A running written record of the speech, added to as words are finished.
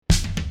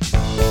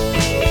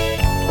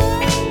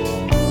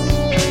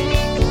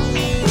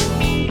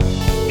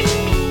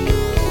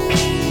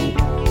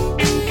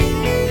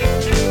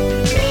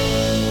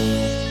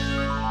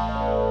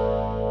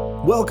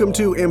Welcome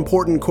to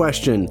Important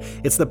Question.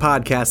 It's the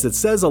podcast that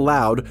says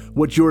aloud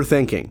what you're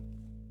thinking.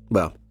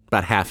 Well,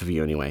 about half of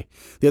you anyway.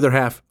 The other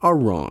half are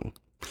wrong.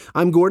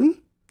 I'm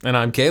Gordon. And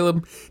I'm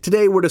Caleb.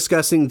 Today we're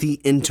discussing the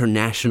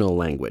international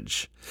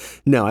language.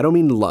 No, I don't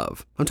mean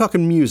love. I'm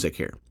talking music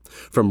here.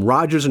 From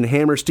Rodgers and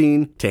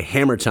Hammerstein to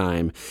Hammer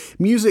Time,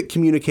 music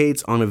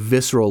communicates on a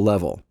visceral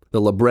level. The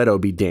libretto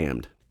be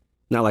damned.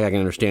 Not like I can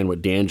understand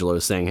what D'Angelo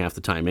is saying half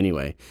the time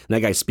anyway. And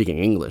that guy's speaking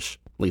English,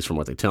 at least from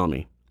what they tell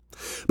me.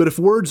 But if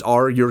words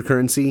are your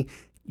currency,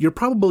 you're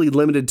probably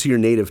limited to your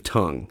native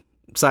tongue,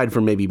 aside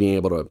from maybe being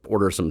able to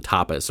order some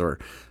tapas or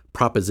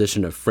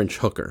proposition of French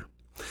hooker.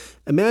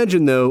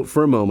 Imagine, though,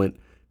 for a moment,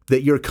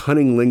 that your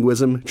cunning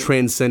linguism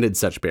transcended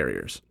such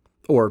barriers.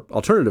 Or,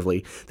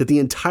 alternatively, that the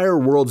entire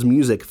world's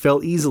music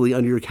fell easily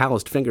under your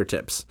calloused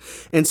fingertips.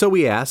 And so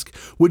we ask,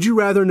 would you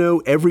rather know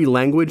every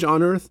language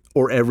on Earth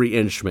or every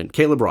instrument?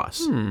 Caleb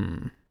Ross.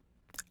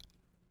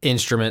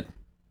 Instrument.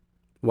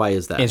 Why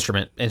is that?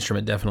 Instrument,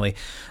 definitely.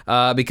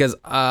 Because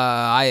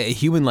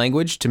human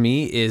language, to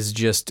me, is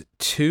just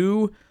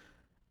too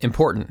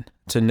important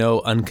to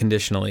know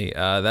unconditionally.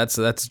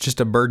 That's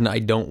just a burden I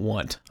don't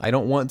want. I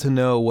don't want to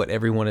know what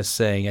everyone is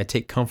saying. I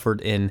take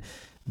comfort in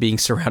being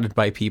surrounded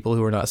by people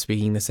who are not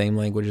speaking the same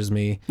language as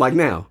me. Like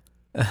now.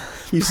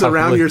 You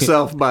surround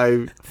yourself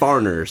by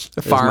foreigners,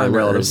 as my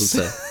relatives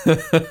would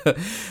say.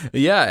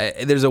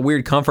 Yeah, there's a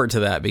weird comfort to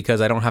that because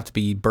I don't have to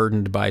be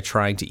burdened by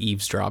trying to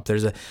eavesdrop.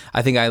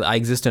 I think I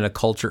exist in a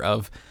culture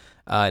of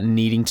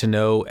needing to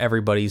know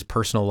everybody's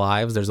personal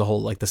lives. There's a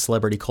whole, like, the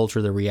celebrity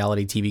culture, the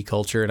reality TV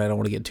culture, and I don't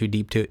want to get too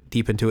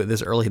deep into it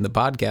this early in the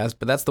podcast,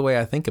 but that's the way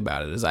I think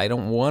about it, is I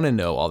don't want to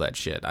know all that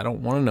shit. I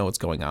don't want to know what's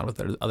going on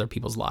with other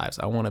people's lives.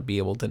 I want to be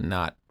able to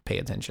not pay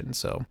attention.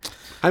 So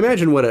I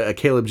imagine what a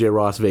Caleb J.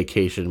 Ross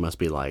vacation must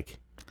be like.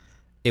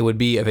 It would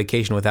be a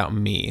vacation without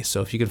me.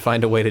 So if you can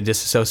find a way to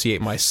disassociate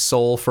my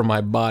soul from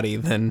my body,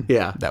 then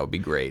that would be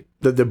great.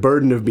 The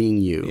burden of being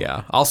you.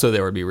 Yeah. Also,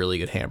 there would be really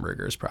good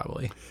hamburgers,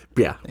 probably.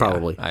 Yeah,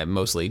 probably. Yeah, I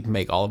mostly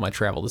make all of my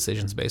travel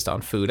decisions based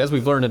on food, as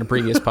we've learned in a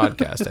previous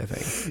podcast, I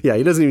think. Yeah,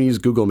 he doesn't even use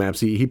Google Maps.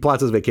 He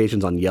plots his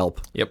vacations on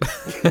Yelp. Yep.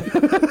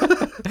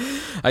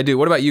 I do.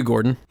 What about you,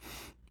 Gordon?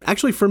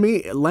 Actually, for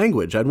me,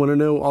 language. I'd want to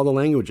know all the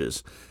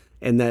languages.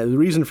 And the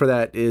reason for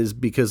that is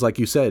because, like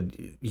you said,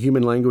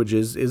 human language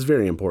is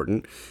very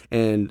important.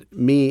 And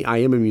I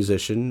am a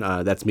musician.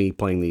 That's me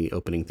playing the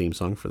opening theme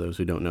song, for those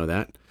who don't know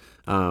that.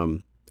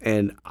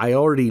 And I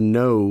already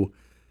know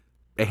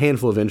a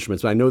handful of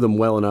instruments, but I know them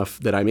well enough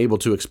that I'm able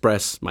to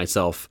express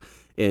myself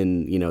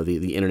in,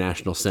 the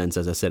international sense,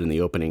 as I said in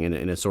the opening,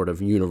 in a sort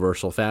of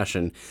universal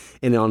fashion.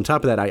 And on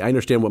top of that, I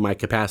understand what my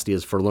capacity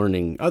is for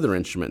learning other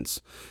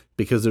instruments,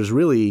 because there's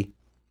really,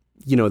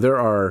 there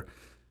are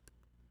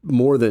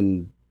more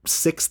than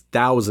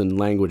 6,000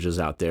 languages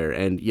out there.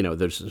 And,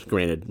 there's,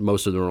 granted,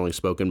 most of them are only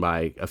spoken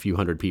by a few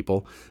hundred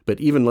people, but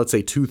even, let's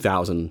say,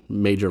 2,000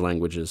 major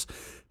languages.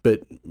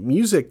 But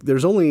music,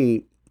 there's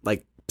only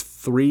like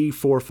 3,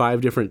 4, 5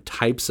 different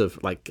types of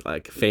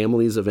like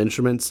families of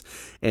instruments.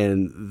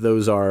 And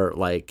those are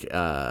like,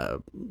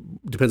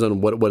 depends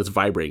on what is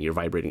vibrating. You're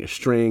vibrating a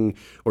string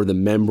or the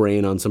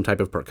membrane on some type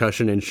of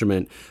percussion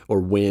instrument, or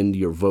wind,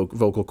 your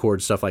vocal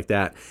cords, stuff like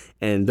that.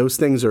 And those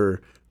things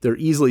they're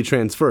easily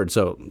transferred.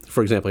 So,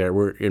 for example, here,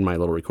 we're in my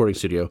little recording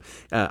studio.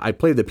 I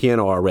played the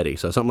piano already,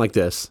 so something like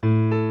this.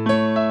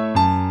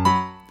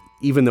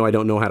 Even though I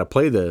don't know how to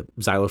play the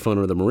xylophone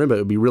or the marimba, it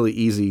would be really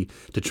easy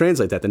to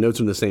translate that. The notes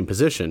are in the same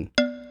position.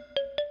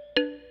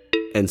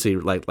 And see,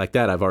 like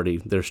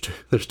that,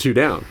 there's two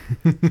down.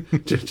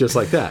 just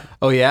like that.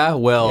 Oh, yeah?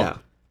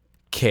 Well,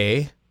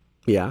 K.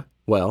 Yeah,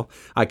 well,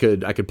 I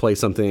could play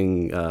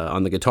something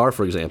on the guitar,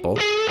 for example.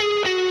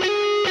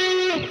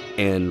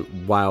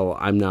 And while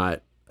I'm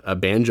not a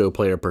banjo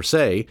player per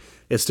se,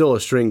 it's still a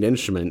stringed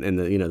instrument, and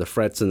the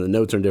frets and the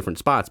notes are in different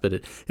spots, but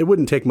it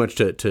wouldn't take much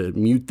to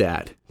mute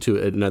that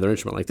to another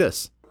instrument like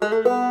this.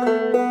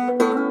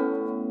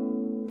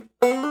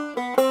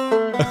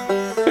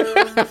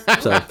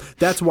 So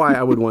that's why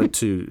I would want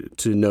to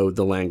know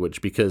the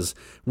language, because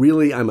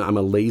really I'm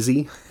a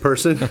lazy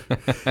person.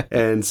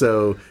 And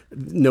so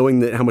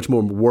knowing that how much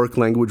more work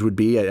language would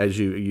be, as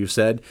you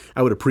said,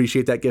 I would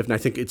appreciate that gift. And I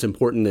think it's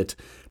important that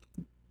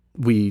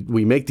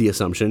we make the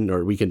assumption,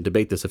 or we can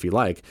debate this if you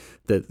like,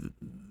 that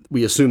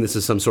we assume this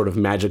is some sort of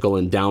magical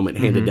endowment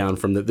handed down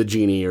from the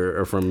genie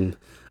or from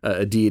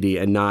a deity,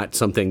 and not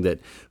something that,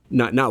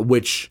 not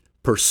which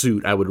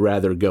pursuit I would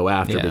rather go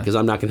after, because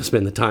I'm not going to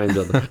spend the time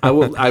to, I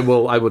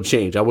will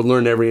change. I would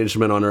learn every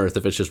instrument on earth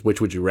if it's just which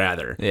would you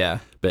rather. Yeah.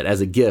 But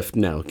as a gift,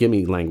 no, give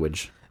me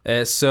language.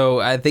 So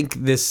I think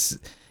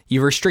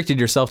you've restricted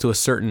yourself to a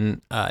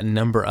certain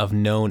number of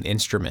known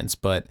instruments,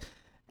 but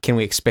can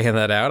we expand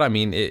that out? I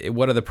mean,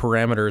 what are the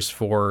parameters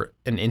for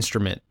an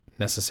instrument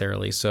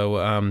necessarily?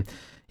 So,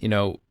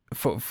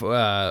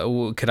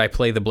 could I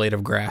play the blade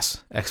of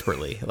grass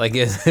expertly? Like,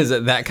 is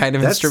it that kind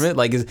of instrument?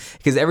 Like,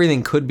 because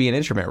everything could be an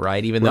instrument,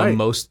 right? Even though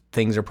most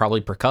things are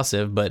probably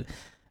percussive, but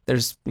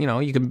there's,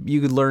 you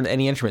could learn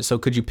any instrument. So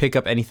could you pick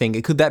up anything?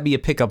 Could that be a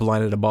pickup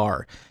line at a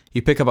bar?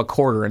 You pick up a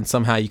quarter and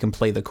somehow you can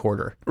play the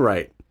quarter.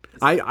 Right.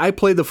 I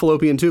played the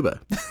fallopian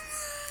tuba.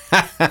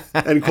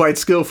 And quite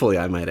skillfully,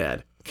 I might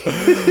add.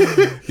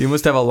 You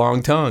must have a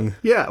long tongue.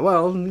 Yeah,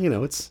 well,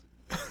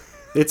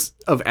 it's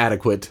of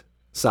adequate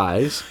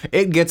size.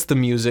 It gets the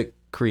music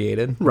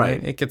created.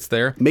 Right. It gets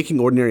there. Making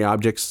ordinary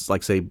objects,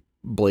 like, say,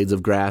 blades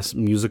of grass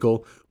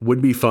musical,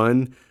 would be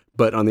fun.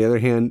 But on the other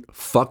hand,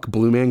 fuck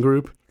Blue Man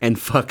Group and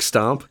fuck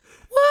Stomp.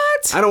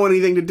 What? I don't want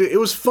anything to do. It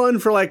was fun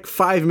for like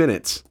 5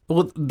 minutes.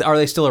 Well, are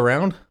they still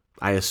around?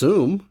 I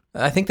assume.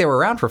 I think they were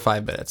around for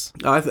 5 minutes.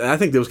 I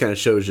think those kind of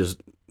shows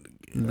just...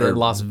 The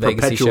Las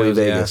Vegas perpetually shows,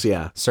 Vegas,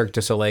 yeah. Cirque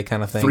du Soleil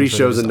kind of thing. 3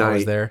 shows a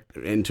night there.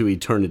 Into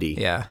eternity.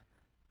 Yeah.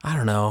 I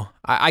don't know.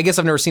 I guess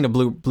I've never seen a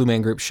Blue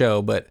Man Group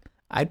show, but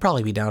I'd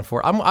probably be down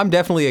for it. I'm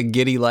definitely a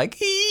giddy, like,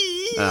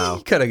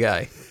 kind of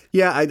guy.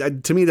 Yeah,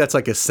 to me, that's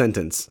like a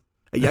sentence.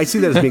 I see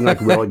that as being like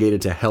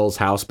relegated to Hell's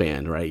House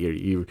Band, right?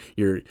 You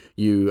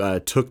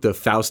took the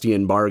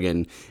Faustian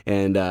bargain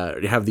and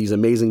have these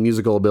amazing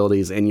musical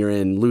abilities, and you're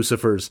in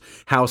Lucifer's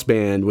house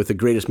band with the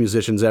greatest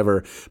musicians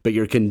ever, but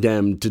you're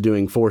condemned to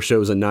doing 4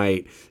 shows a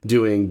night,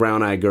 doing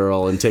Brown Eye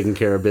Girl and taking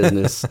care of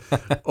business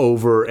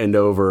over and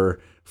over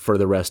for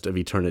the rest of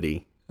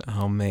eternity.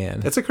 Oh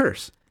man, that's a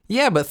curse.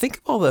 Yeah, but think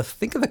of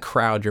the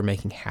crowd you're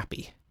making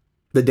happy.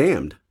 The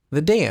damned.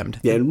 The damned.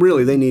 Yeah, and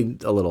really, they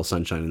need a little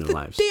sunshine in their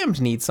lives.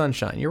 Damned need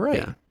sunshine. You're right.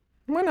 Yeah.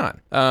 Why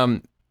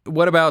not?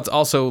 What about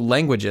also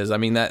languages? I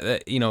mean,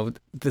 that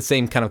the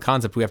same kind of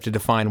concept. We have to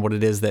define what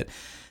it is that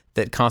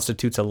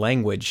constitutes a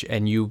language.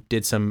 And you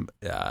did some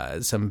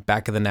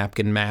back of the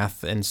napkin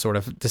math and sort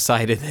of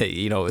decided that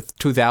it's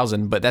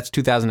 2000, but that's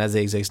 2000 as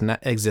they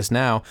exist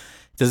now.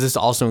 Does this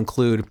also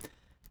include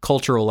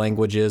cultural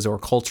languages or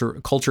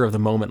culture of the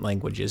moment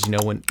languages?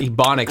 When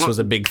Ebonics was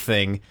a big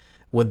thing.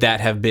 Would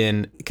that have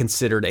been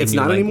considered a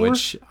new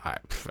language? I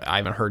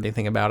haven't heard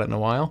anything about it in a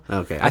while.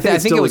 Okay, I think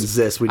it still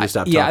exists. We just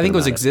stopped talking about it. Yeah, I think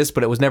it exists,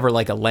 but it was never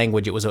like a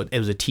language. It was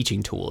a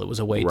teaching tool. It was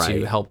a way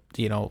to help.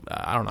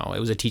 I don't know.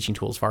 It was a teaching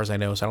tool as far as I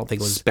know. So I don't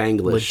think it was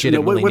Spanglish.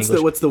 Legitimately what's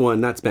English. What's the one?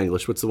 Not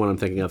Spanglish. What's the one I'm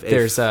thinking of?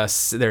 There's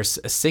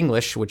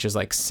Singlish, which is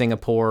like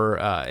Singapore,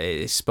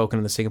 spoken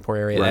in the Singapore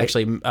area. Right.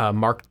 Actually,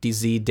 Mark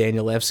DZ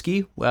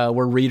Danielewski,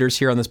 we're readers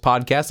here on this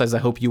podcast, as I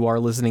hope you are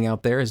listening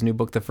out there. His new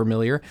book, The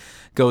Familiar,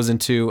 goes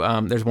into.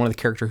 There's one of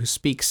the character who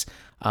speaks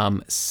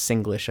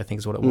Singlish, I think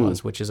is what it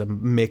was, which is a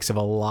mix of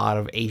a lot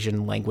of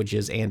Asian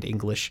languages and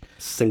English.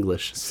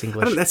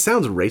 Singlish. That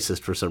sounds racist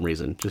for some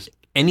reason. Just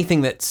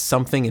anything that's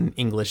something in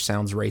English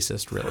sounds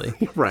racist, really.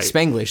 Right.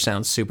 Spanglish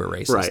sounds super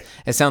racist. Right.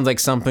 It sounds like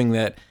something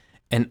that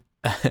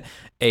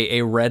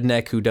a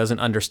redneck who doesn't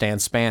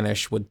understand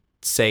Spanish would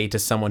say to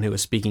someone who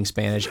is speaking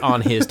Spanish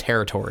on his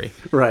territory.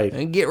 Right.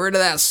 And get rid of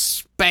that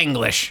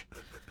Spanglish.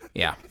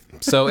 Yeah.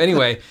 So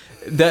anyway,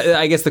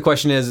 I guess the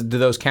question is, do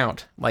those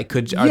count? Like,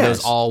 are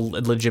those all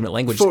legitimate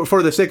languages?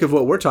 For the sake of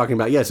what we're talking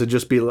about, yes, it'd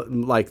just be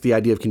like the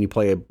idea of, can you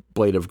play a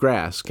blade of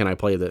grass? Can I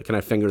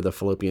finger the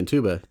fallopian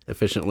tuba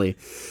efficiently?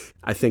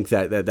 I think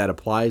that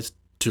applies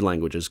to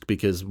languages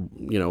because,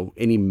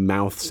 any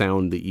mouth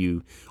sound that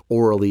you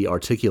orally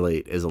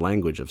articulate is a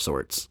language of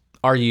sorts.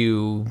 Are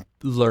you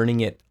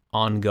learning it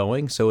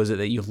ongoing? So is it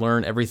that you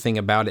learn everything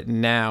about it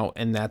now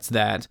and that's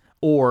that?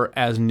 Or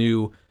as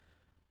new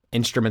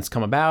instruments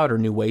come about or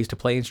new ways to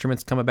play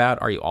instruments come about,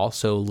 are you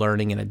also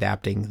learning and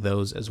adapting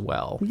those as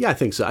well? Yeah, I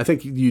think so. I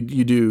think you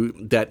do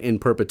that in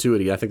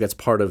perpetuity. I think that's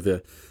part of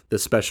the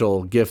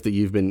special gift that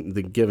you've been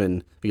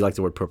given. You like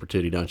the word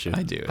perpetuity, don't you?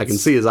 I do. I can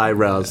see his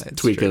eyebrows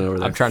tweaking over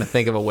there. I'm trying to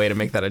think of a way to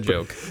make that a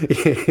joke.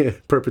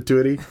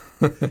 Perpetuity.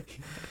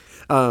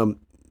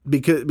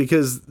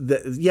 Because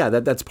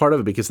that's part of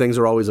it, because things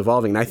are always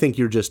evolving. And I think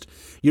you don't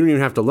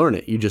even have to learn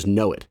it. You just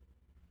know it.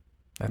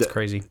 That's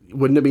crazy.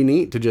 Wouldn't it be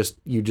neat to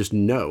you just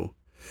know?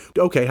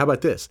 Okay, how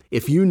about this?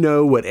 If you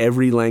know what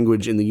every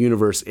language in the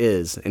universe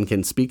is and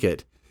can speak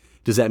it,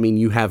 does that mean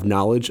you have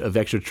knowledge of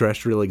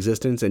extraterrestrial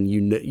existence and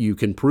you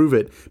can prove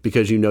it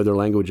because you know their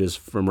languages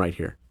from right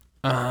here?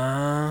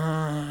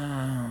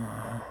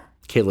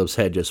 Caleb's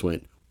head just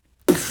went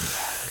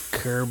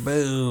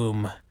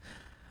kerboom.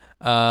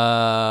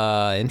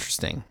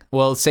 Interesting.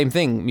 Well, same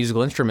thing.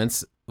 Musical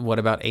instruments. What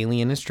about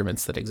alien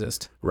instruments that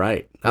exist?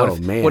 Right.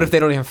 Man. What if they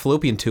don't have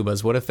fallopian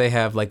tubas? What if they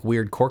have like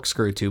weird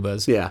corkscrew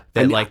tubas? Yeah.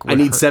 I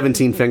need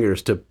 17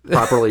 fingers to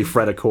properly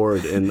fret a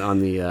chord on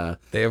the...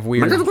 They have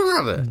weird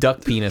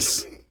duck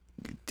penis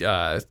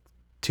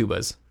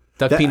tubas.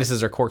 Duck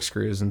penises are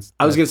corkscrews.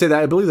 I was going to say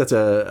that. I believe that's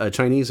a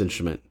Chinese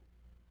instrument.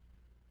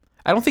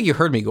 I don't think you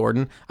heard me,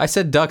 Gordon. I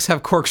said ducks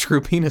have corkscrew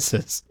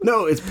penises.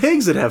 No, it's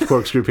pigs that have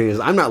corkscrew penises.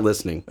 I'm not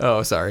listening.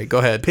 Oh, sorry. Go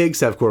ahead.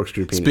 Pigs have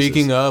corkscrew penises.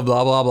 Speaking of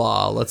blah, blah,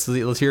 blah. Let's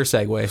hear a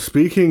segue.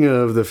 Speaking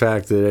of the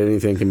fact that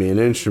anything can be an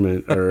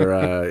instrument,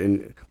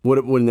 or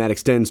when that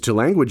extends to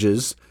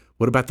languages,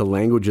 what about the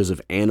languages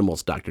of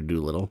animals, Dr.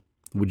 Doolittle?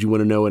 Would you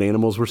want to know what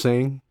animals were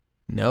saying?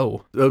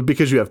 No.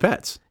 Because you have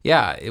pets.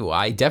 Yeah,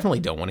 I definitely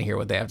don't want to hear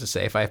what they have to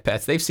say if I have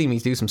pets. They've seen me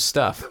do some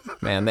stuff,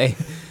 man.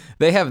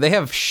 They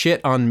have shit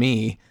on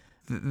me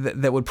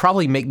that would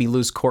probably make me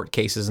lose court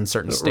cases in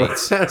certain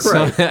states. Right.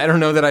 So I don't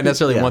know that I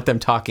necessarily want them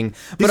talking.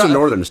 These are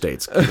northern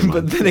states.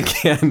 But then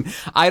again,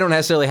 I don't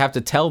necessarily have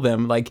to tell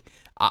them. Like,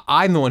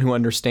 I'm the one who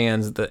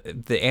understands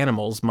the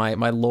animals. My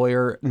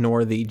lawyer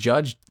nor the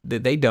judge,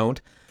 they don't.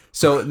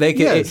 So they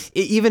can, Yes.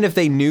 even if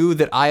they knew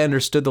that I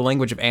understood the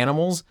language of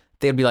animals,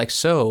 they'd be like,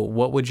 so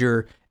what would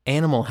your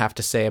animal have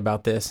to say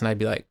about this? And I'd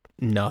be like,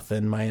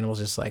 nothing. My animal's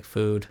just like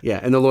food. Yeah,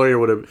 and the lawyer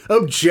would have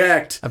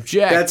object.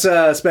 Object.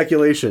 That's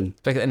speculation.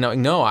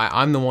 No,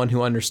 I'm the one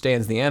who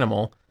understands the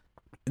animal.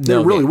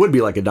 There really would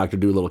be like a Dr.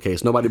 Dolittle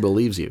case. Nobody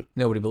believes you.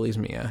 Nobody believes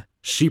me, yeah.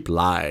 Sheep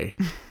lie,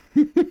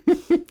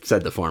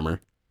 said the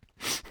farmer.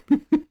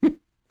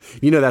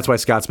 You know that's why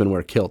Scotsmen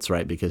wear kilts,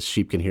 right? Because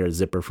sheep can hear a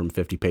zipper from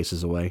 50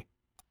 paces away.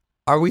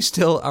 Are we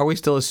still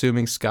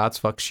assuming Scots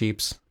fuck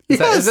sheeps? Is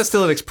Yes. that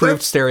still an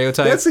improved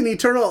stereotype? That's an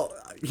eternal...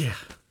 Yeah.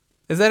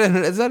 Is that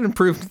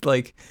improved,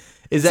 like...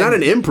 Is It's that not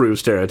an improved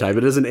stereotype.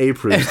 It is an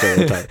approved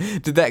stereotype.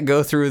 Did that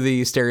go through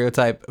the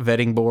stereotype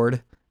vetting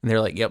board? And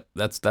they're like, "Yep,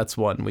 that's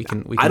one. We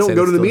can." I don't say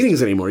go that's to the still-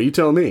 meetings anymore. You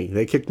tell me.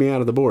 They kicked me out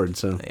of the board.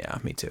 So Yeah,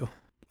 me too.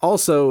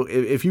 also,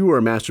 if you were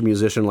a master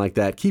musician like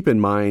that, keep in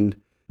mind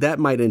that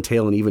might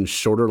entail an even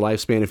shorter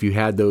lifespan if you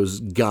had those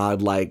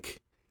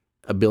godlike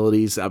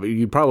abilities. I mean,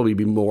 you'd probably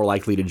be more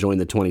likely to join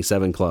the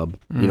 27 Club.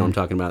 You know what I'm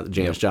talking about?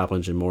 Janis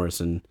Joplin, Jim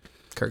Morrison,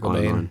 Kurt on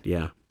and Cobain, on.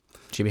 Yeah.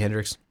 Jimi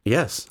Hendrix.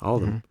 Yes, all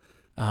of them.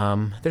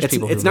 There's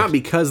people. It's not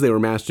because they were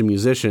master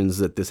musicians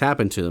that this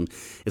happened to them.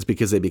 It's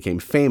because they became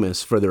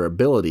famous for their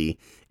ability,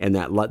 and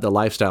that the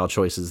lifestyle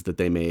choices that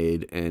they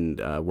made and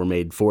were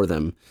made for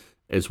them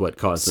is what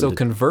caused them So to...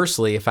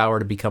 conversely, if I were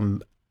to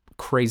become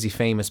crazy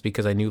famous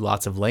because I knew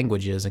lots of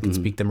languages and could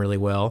speak them really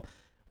well,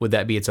 would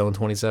that be its own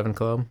 27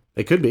 Club?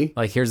 It could be.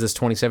 Like, here's this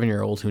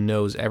 27-year-old who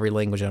knows every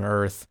language on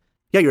earth.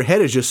 Yeah, your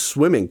head is just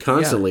swimming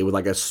constantly with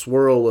like a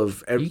swirl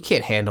of... You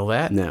can't handle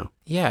that. No.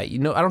 Yeah, I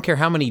don't care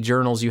how many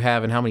journals you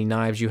have and how many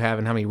knives you have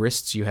and how many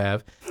wrists you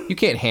have. You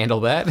can't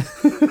handle that.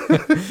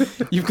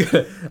 You've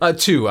got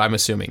two, I'm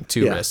assuming,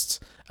 two wrists.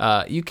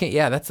 You can't.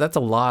 Yeah, that's a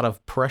lot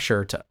of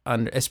pressure to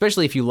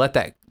especially if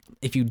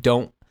you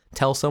don't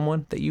tell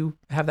someone that you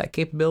have that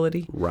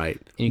capability. Right.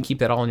 And you keep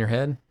that all in your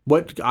head.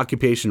 What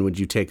occupation would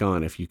you take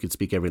on if you could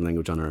speak every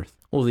language on earth?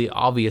 Well, the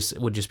obvious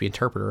would just be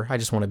interpreter. I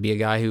just want to be a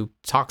guy who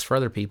talks for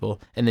other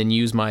people and then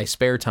use my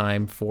spare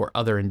time for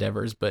other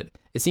endeavors. But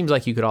it seems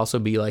like you could also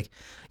be like,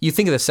 you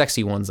think of the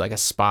sexy ones like a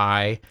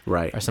spy,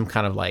 Right. or some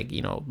kind of like,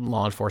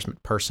 law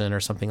enforcement person or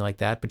something like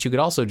that. But you could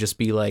also just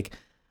be like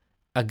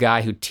a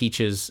guy who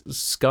teaches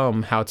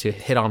scum how to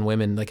hit on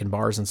women like in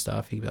bars and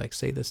stuff. He'd be like,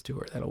 say this to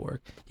her, that'll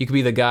work. You could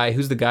be the guy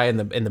who's the guy in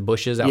the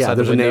bushes outside Yeah,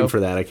 there's the a window. name for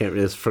that. I can't...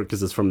 It's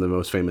because it's from the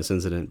most famous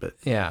incident, but...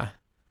 Yeah.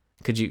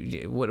 Could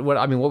you, what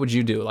would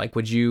you do? Like,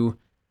 would you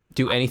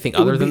do anything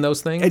other than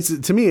those things?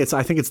 To me,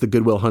 I think it's the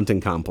Goodwill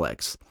Hunting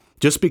complex.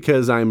 Just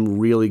because I'm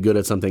really good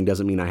at something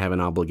doesn't mean I have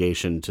an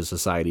obligation to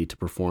society to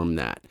perform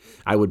that.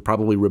 I would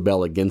probably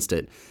rebel against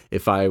it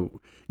if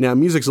now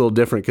music's a little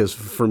different because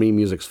for me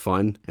music's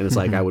fun and it's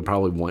like I would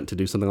probably want to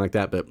do something like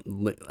that. But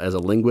as a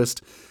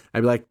linguist,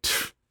 I'd be like,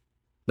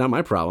 not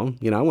my problem.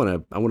 I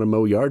want to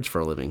mow yards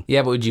for a living.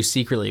 Yeah, but would you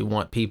secretly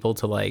want people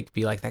to like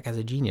be like, that guy's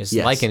a genius?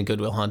 Yes. Like in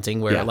Goodwill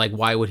Hunting, where like,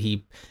 why would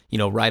he,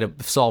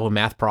 solve a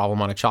math problem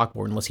on a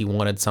chalkboard unless he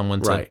wanted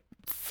someone to Right.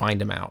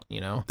 find him out?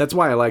 That's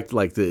why I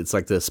liked it's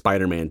like the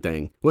Spider-Man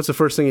thing. What's the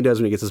first thing he does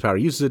when he gets his power?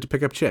 He uses it to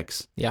pick up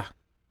chicks. Yeah,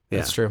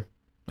 that's true.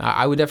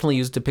 I would definitely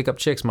use it to pick up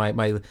chicks.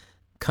 My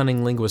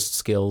cunning linguist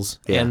skills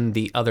and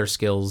the other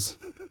skills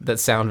that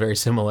sound very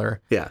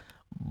similar. Yeah.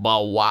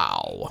 But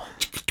wow.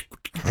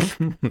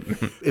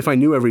 If I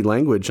knew every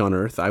language on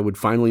earth, I would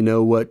finally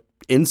know what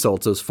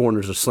insults those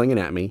foreigners are slinging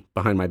at me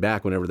behind my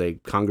back whenever they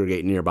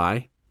congregate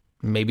nearby.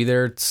 Maybe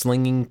they're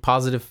slinging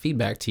positive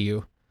feedback to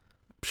you.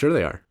 Sure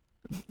they are.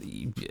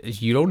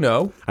 You don't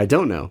know. I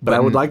don't know, but I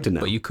would like to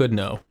know. But you could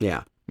know.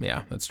 Yeah.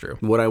 Yeah, that's true.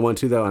 Would I want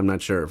to, though? I'm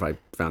not sure if I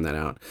found that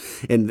out.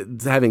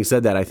 And having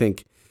said that, I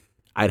think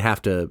I'd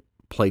have to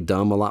play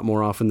dumb a lot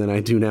more often than I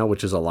do now,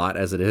 which is a lot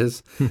as it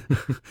is.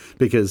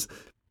 Because,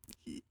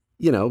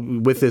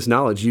 with this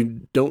knowledge,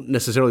 you don't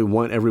necessarily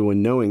want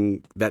everyone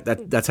knowing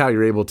that's how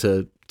you're able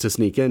to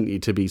sneak in,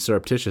 to be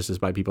surreptitious, is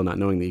by people not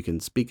knowing that you can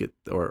speak it,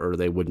 or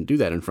they wouldn't do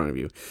that in front of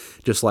you.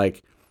 Just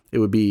like it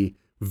would be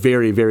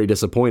very, very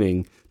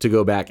disappointing to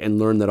go back and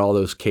learn that all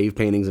those cave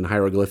paintings and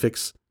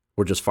hieroglyphics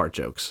were just fart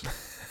jokes.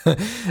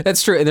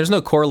 That's true, and there's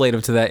no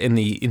correlative to that in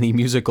the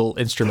musical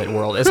instrument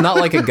world. It's not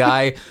like a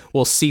guy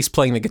will cease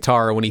playing the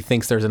guitar when he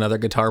thinks there's another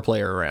guitar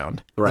player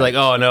around. Right. It's like,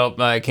 oh no,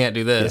 I can't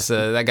do this.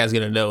 That guy's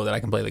gonna know that I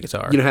can play the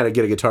guitar. You know how to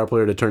get a guitar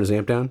player to turn his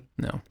amp down?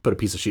 No, Put a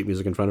piece of sheet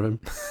music in front of him.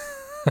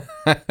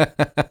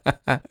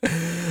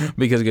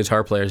 because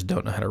guitar players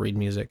don't know how to read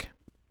music.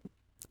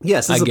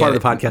 Yes, this is the part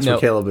of the podcast where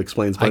Caleb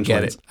explains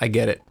punchlines. I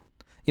get it.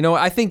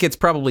 I think it's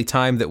probably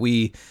time that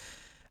we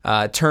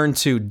turn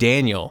to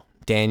Daniel.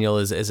 Daniel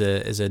is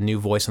a new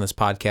voice on this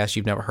podcast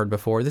you've never heard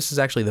before. This is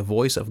actually the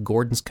voice of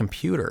Gordon's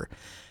computer,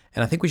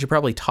 and I think we should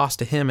probably toss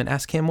to him and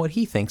ask him what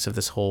he thinks of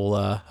this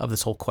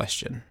whole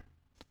question.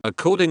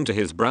 According to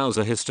his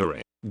browser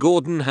history,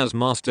 Gordon has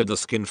mastered the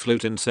skin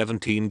flute in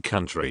 17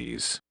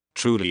 countries.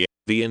 Truly,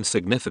 the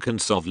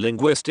insignificance of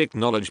linguistic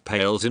knowledge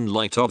pales in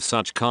light of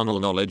such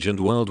carnal knowledge and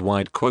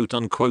worldwide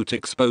quote-unquote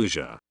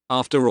exposure.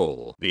 After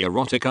all, the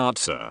erotic art,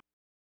 sir.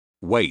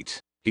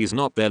 Wait, he's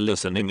not there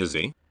listening, is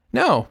he?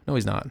 No,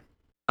 he's not.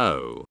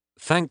 Oh,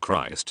 thank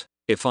Christ.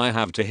 If I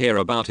have to hear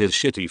about his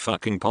shitty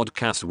fucking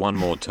podcast one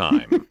more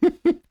time.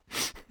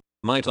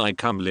 Might I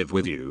come live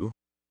with you?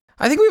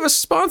 I think we have a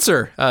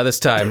sponsor this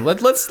time.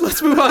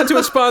 Let's move on to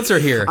a sponsor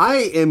here.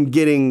 I am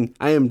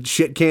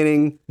shit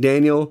canning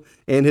Daniel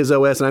and his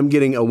OS, and I'm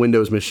getting a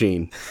Windows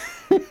machine.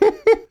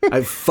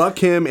 I fuck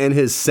him and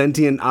his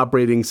sentient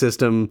operating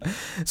system.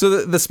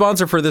 So the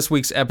sponsor for this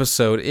week's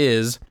episode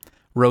is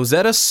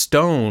Rosetta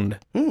Stone.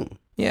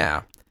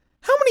 Yeah.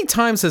 How many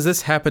times has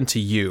this happened to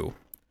you?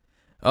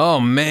 Oh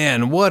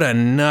man, what a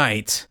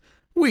night.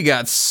 We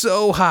got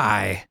so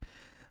high.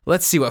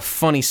 Let's see what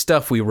funny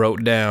stuff we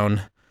wrote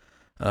down.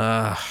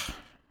 I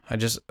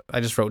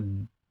just wrote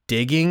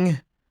digging,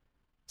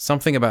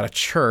 something about a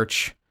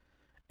church,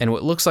 and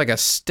what looks like a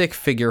stick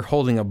figure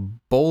holding a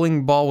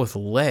bowling ball with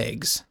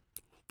legs.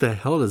 The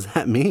hell does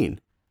that mean?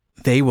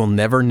 They will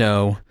never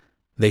know.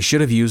 They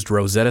should have used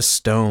Rosetta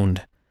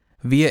Stone.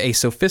 Via a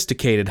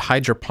sophisticated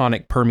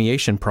hydroponic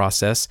permeation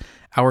process,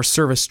 our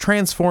service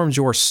transforms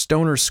your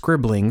stoner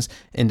scribblings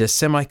into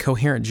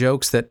semi-coherent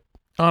jokes that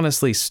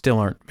honestly still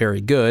aren't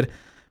very good,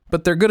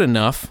 but they're good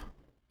enough.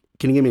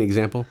 Can you give me an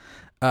example?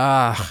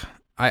 I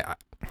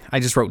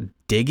just wrote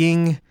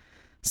digging,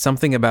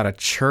 something about a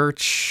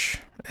church,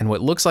 and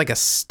what looks like a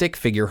stick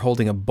figure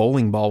holding a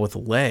bowling ball with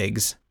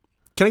legs.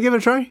 Can I give it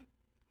a try?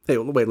 Hey,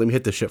 wait, let me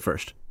hit this shit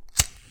first.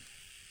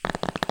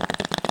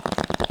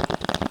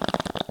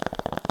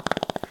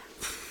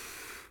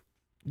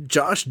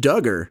 Josh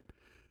Duggar.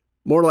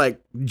 More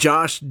like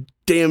Josh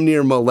damn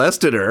near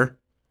molested her.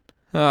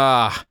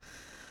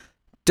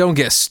 Don't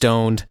get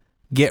stoned.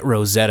 Get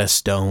Rosetta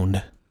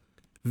Stoned.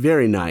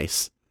 Very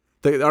nice.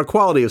 Our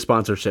quality of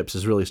sponsorships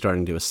is really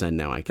starting to ascend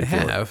now. I can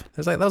feel have.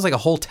 That was like a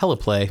whole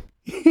teleplay.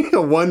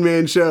 A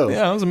one-man show.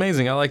 Yeah, it was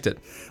amazing. I liked it.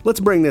 Let's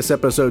bring this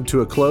episode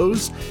to a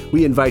close.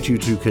 We invite you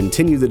to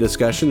continue the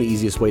discussion. The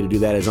easiest way to do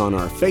that is on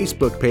our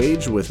Facebook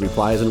page with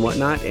replies and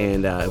whatnot.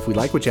 And if we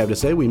like what you have to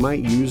say, we might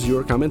use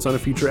your comments on a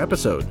future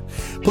episode.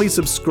 Please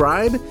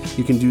subscribe.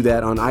 You can do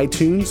that on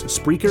iTunes,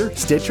 Spreaker,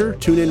 Stitcher,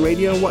 TuneIn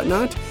Radio,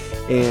 whatnot.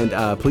 And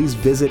please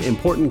visit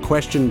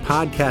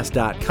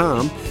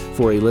ImportantQuestionPodcast.com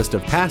for a list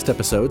of past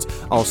episodes.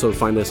 Also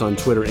find us on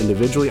Twitter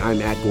individually. I'm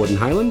at Gordon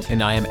Highland.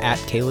 And I am at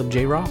Caleb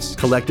J. Ross.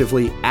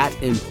 Collectively at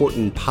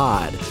Important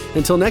Pod.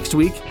 Until next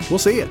week, we'll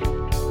see you.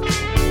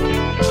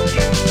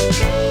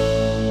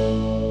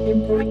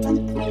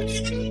 Important